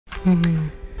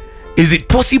Is it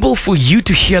possible for you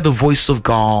to hear the voice of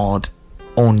God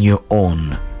on your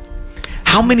own?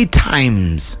 How many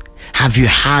times have you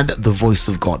heard the voice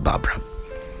of God, Barbara?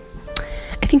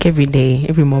 I think every day,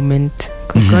 every moment,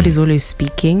 because God is always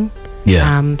speaking.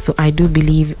 Yeah. So I do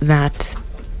believe that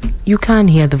you can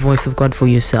hear the voice of God for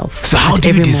yourself. So how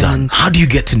do you discern? How do you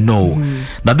get to know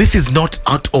that this is not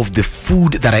out of the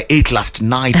food that I ate last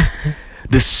night?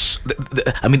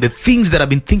 The things that I've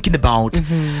been thinking about.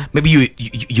 Maybe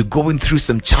you're going through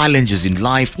some challenges in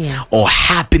life or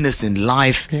happiness in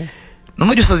life.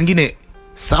 Unajua saa zingine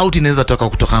sauti inaweza toka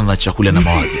kutokana na chakula na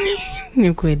mawazo.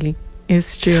 Ni kweli.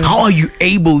 It's true. How are you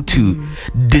able to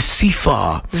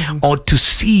decipher or to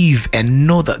sieve and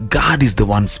know that God is the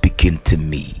one speaking to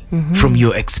me from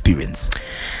your experience?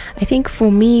 I think for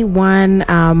me, one,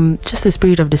 just the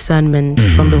spirit of discernment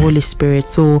from the Holy Spirit.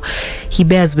 So he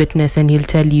bears witness and he'll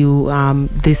tell you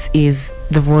this is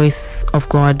the voice of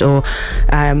God, or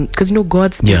because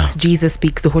God speaks, Jesus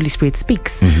speaks, the Holy Spirit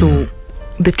speaks. So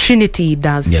the Trinity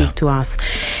does speak to us,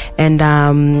 and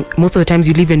most of the times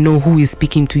you'll even know who is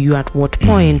speaking to you at what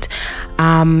point.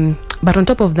 But on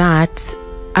top of that,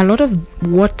 a lot of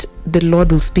what the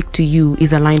Lord will speak to you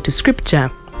is aligned to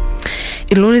Scripture.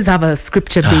 It'll always have a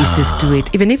scripture basis to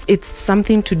it, even if it's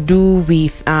something to do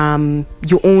with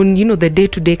your own, the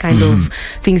day-to-day kind of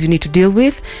things you need to deal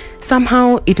with.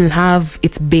 Somehow it'll have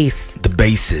its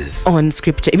basis on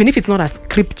Scripture, even if it's not a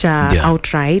scripture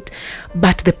outright,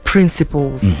 but the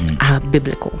principles are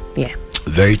biblical.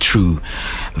 Very true,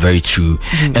 very true.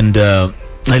 And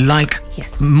I like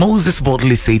Moses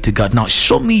boldly said to God, now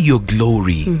show me your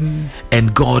glory.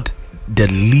 And God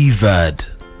delivered.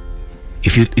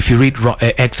 If you read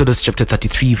Exodus chapter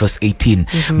 33 verse 18,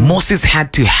 Moses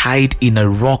had to hide in a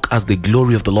rock as the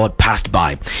glory of the Lord passed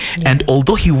by. And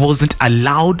although he wasn't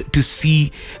allowed to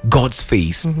see God's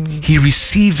face, he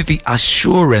received the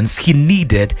assurance he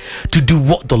needed to do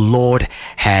what the Lord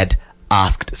had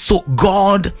asked. So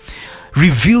God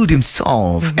revealed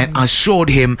himself and assured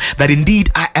him that indeed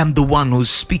I am the one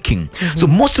who's speaking. So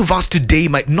most of us today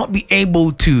might not be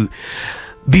able to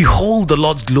behold the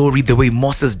Lord's glory the way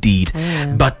Moses did,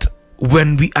 but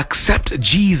when we accept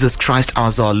Jesus Christ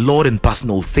as our Lord and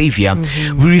personal Savior,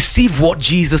 we receive what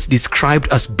Jesus described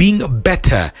as being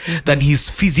better than his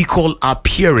physical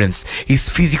appearance, his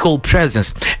physical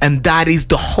presence, and that is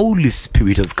the Holy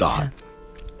Spirit of God.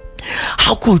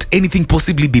 How could anything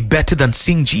possibly be better than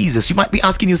seeing Jesus? You might be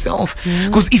asking yourself,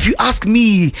 because if you ask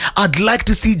me, I'd like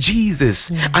to see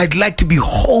Jesus. I'd like to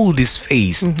behold his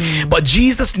face. But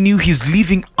Jesus knew his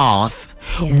living earth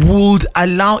would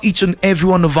allow each and every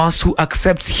one of us who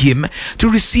accepts him to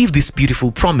receive this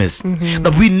beautiful promise,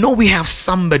 that we know we have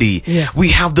somebody, we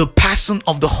have the person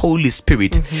of the Holy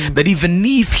Spirit, that even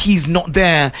if he's not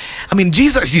there,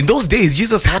 Jesus, in those days,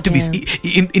 Jesus had to be,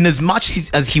 in as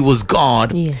much as he was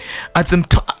God, at some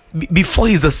before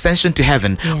his ascension to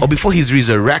heaven or before his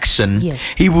resurrection,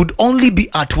 he would only be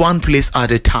at one place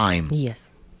at a time.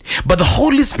 But the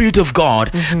Holy Spirit of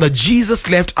God that Jesus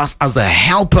left us as a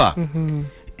helper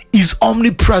is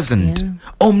omnipresent,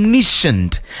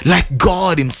 omniscient, like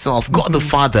God himself, God the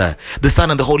Father, the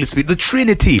Son, and the Holy Spirit, the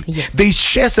Trinity. They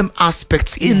share some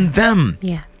aspects in them.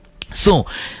 So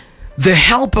the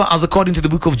helper, as according to the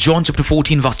book of John chapter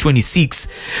 14 verse 26,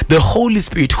 the Holy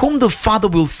Spirit, whom the Father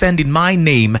will send in my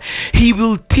name, he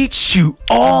will teach you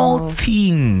all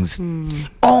things,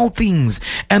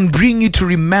 and bring you to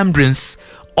remembrance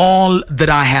all that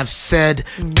I have said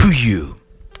to you.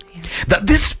 That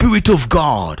this Spirit of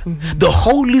God, the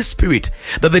Holy Spirit,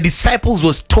 that the disciples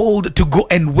was told to go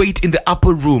and wait in the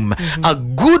upper room, a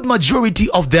good majority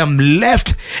of them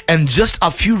left and just a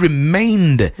few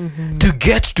remained to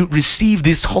get to receive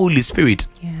this Holy Spirit,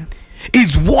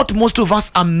 is what most of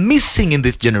us are missing in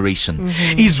this generation,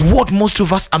 is what most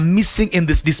of us are missing in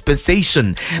this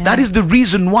dispensation. That is the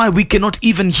reason why we cannot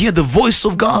even hear the voice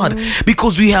of God,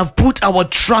 because we have put our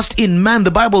trust in man.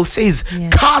 The Bible says,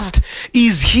 "Cast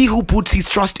is he who puts his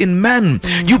trust in man."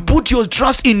 You put your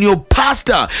trust in your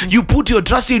pastor, you put your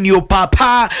trust in your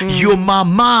papa, your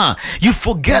mama. You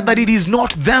forget that it is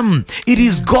not them, it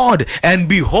is God. And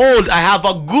behold, I have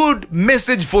a good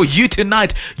message for you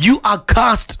tonight. You are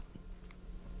cast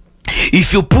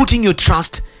if you're putting your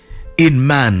trust in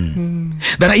man.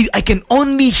 That I can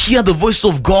only hear the voice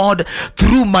of God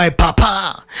through my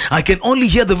papa. I can only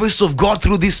hear the voice of God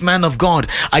through this man of God.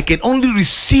 I can only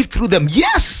receive through them.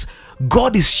 Yes,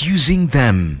 God is using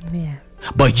them.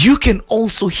 But you can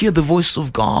also hear the voice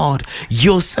of God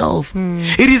yourself.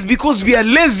 It is because we are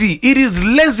lazy. It is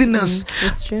laziness.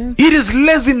 That's true. It is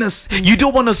laziness. You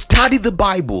don't want to study the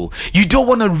Bible. You don't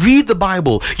want to read the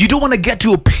Bible. You don't want to get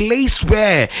to a place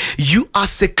where you are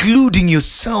secluding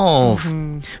yourself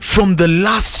from the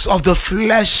lusts of the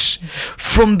flesh,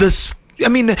 from the,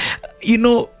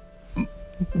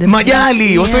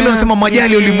 majali,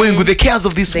 ulimwengu, the cares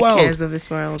of this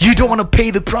world. You don't want to pay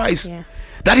the price.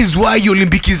 That is why you're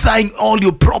limbikizing all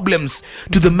your problems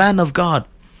to the man of God.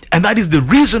 And that is the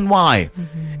reason why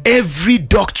every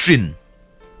doctrine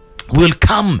will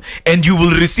come and you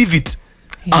will receive it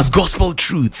as gospel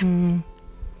truth.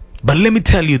 But let me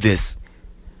tell you this.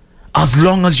 As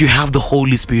long as you have the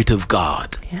Holy Spirit of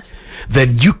God,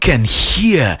 then you can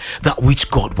hear that which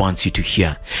God wants you to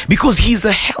hear. Because He's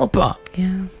a helper.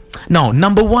 Now,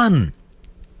 number one,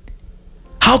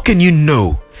 how can you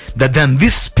know that then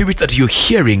this spirit that you're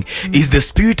hearing is the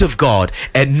Spirit of God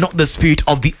and not the spirit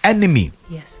of the enemy?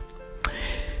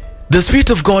 The Spirit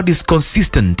of God is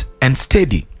consistent and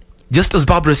steady. Just as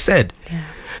Barbra said,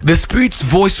 the Spirit's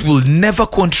voice will never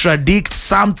contradict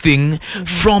something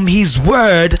from His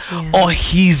word or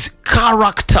His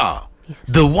character.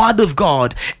 The word of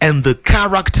God and the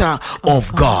character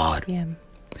of God.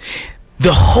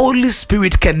 The Holy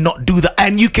Spirit cannot do that.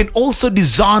 And you can also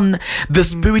discern the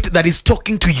Spirit that is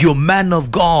talking to your man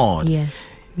of God.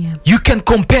 You can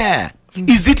compare.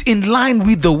 Is it in line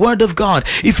with the word of God?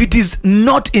 If it is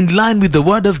not in line with the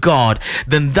word of God,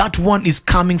 then that one is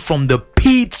coming from the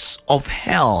pits of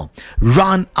hell.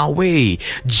 Run away.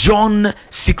 John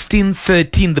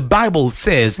 16:13, the Bible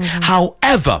says,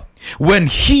 however, when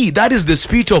He, that is the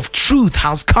Spirit of truth,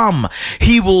 has come,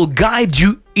 He will guide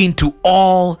you into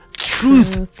all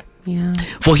truth.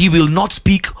 For He will not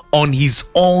speak on His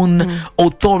own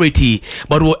authority,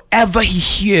 but whatever He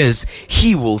hears,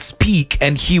 He will speak,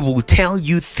 and He will tell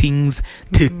you things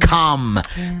to come.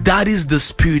 That is the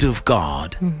Spirit of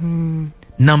God.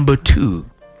 Number two,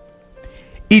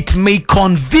 it may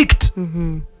convict.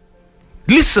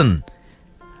 Listen,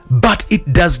 but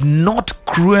it does not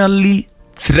cruelly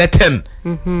threaten.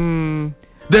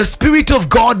 The Spirit of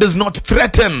God does not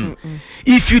threaten.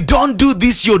 If you don't do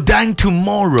this, you're dying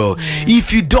tomorrow.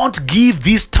 If you don't give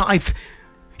this tithe,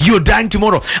 you're dying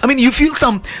tomorrow. I mean, you feel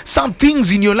some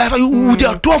things in your life.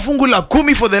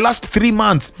 Kumi for the last 3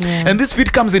 months, and this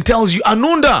Spirit comes and tells you,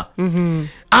 Anunda,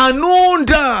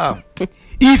 Anunda,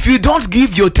 if you don't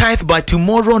give your tithe by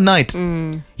tomorrow night,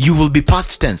 you will be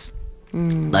past tense.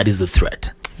 That is the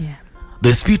threat.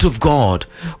 The Spirit of God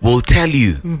will tell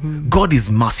you, God is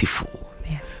merciful.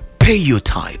 Pay your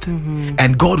tithe,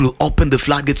 and God will open the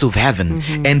floodgates of heaven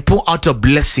and pour out a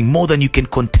blessing more than you can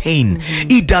contain.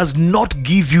 It does not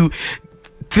give you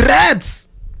threats.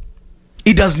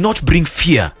 It does not bring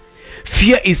fear.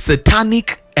 Fear is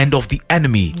satanic and of the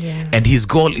enemy, and his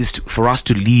goal is for us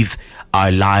to live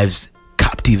our lives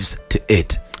captives to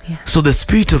it. So the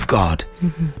Spirit of God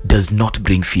does not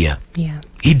bring fear.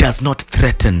 He does not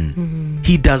threaten.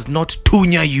 He does not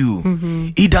tunya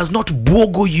you. He does not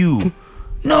bogo you.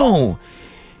 No,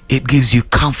 it gives you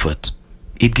comfort,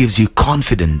 it gives you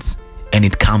confidence, and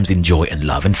it comes in joy and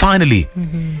love. And finally,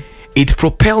 it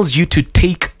propels you to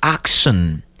take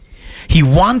action. He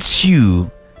wants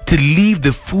you to live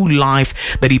the full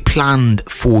life that He planned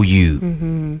for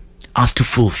you, as to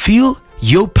fulfill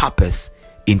your purpose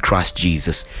in Christ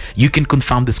Jesus. You can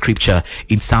confirm the scripture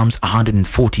in Psalms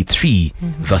 143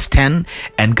 verse 10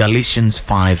 and Galatians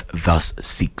 5 verse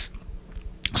 6.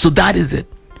 So that is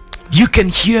it. You can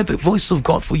hear the voice of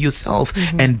God for yourself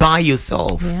and by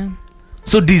yourself.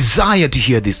 So desire to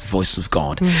hear this voice of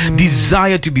God.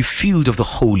 Desire to be filled of the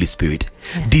Holy Spirit.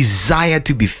 Desire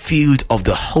to be filled of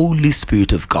the Holy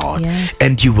Spirit of God.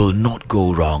 And you will not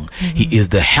go wrong. He is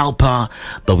the helper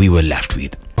that we were left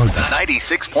with.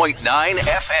 96.9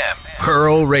 FM,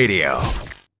 Pearl Radio.